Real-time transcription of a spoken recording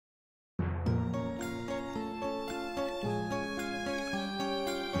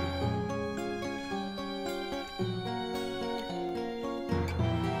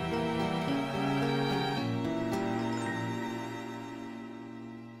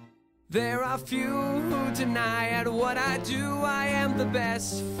There are few who deny at what I do I am the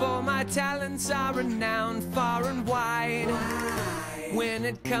best, for my talents are renowned far and wide. When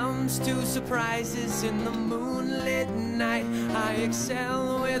it comes to surprises in the moonlit night, I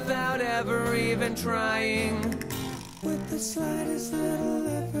excel without ever even trying. With the slightest little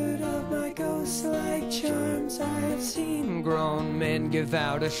effort of my ghost-like charms, I have seen grown men give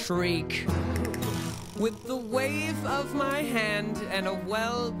out a shriek. With the wave of my hand and a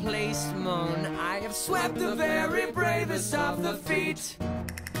well-placed moan, I have swept the very bravest off the feet.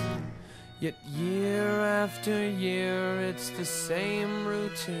 Yet year after year it's the same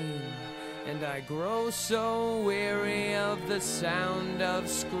routine, and I grow so weary of the sound of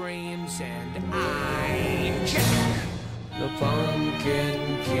screams, and I, Jack, the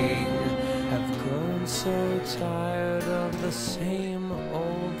Pumpkin King, have grown so tired of the same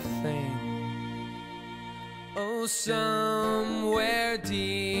old thing. Oh, somewhere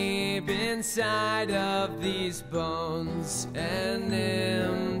deep inside of these bones, an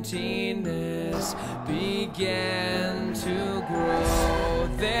emptiness began to grow.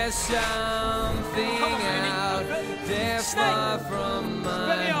 There's something out there far from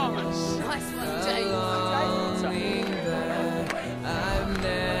my home, a longing that I've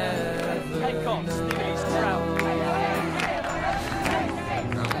never known.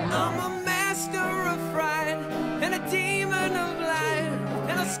 I'm a master of fright and a demon of light,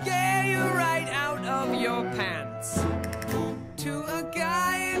 and I'll scare you right out of your pants. To a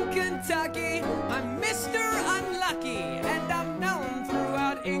guy in Kentucky, I'm Mr. Unlucky, and I'm known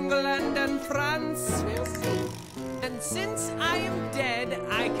throughout England and France. And since I am dead,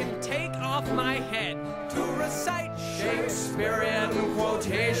 I can take off my head to recite Shakespearean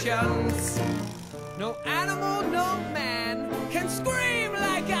quotations. No animal, no man can scream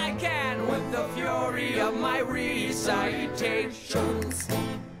like I can with the fury of my recitations.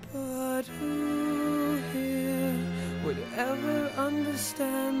 But who here would ever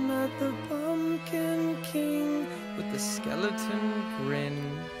understand that the Pumpkin King with the skeleton grin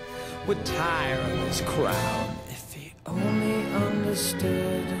would tire of his crown? If he only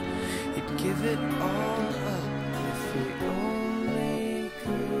understood, he'd give it all up if he only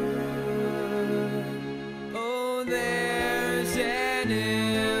could. Oh, there's an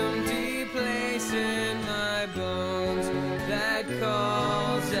empty place in my bones that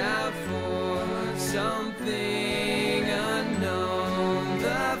calls out for some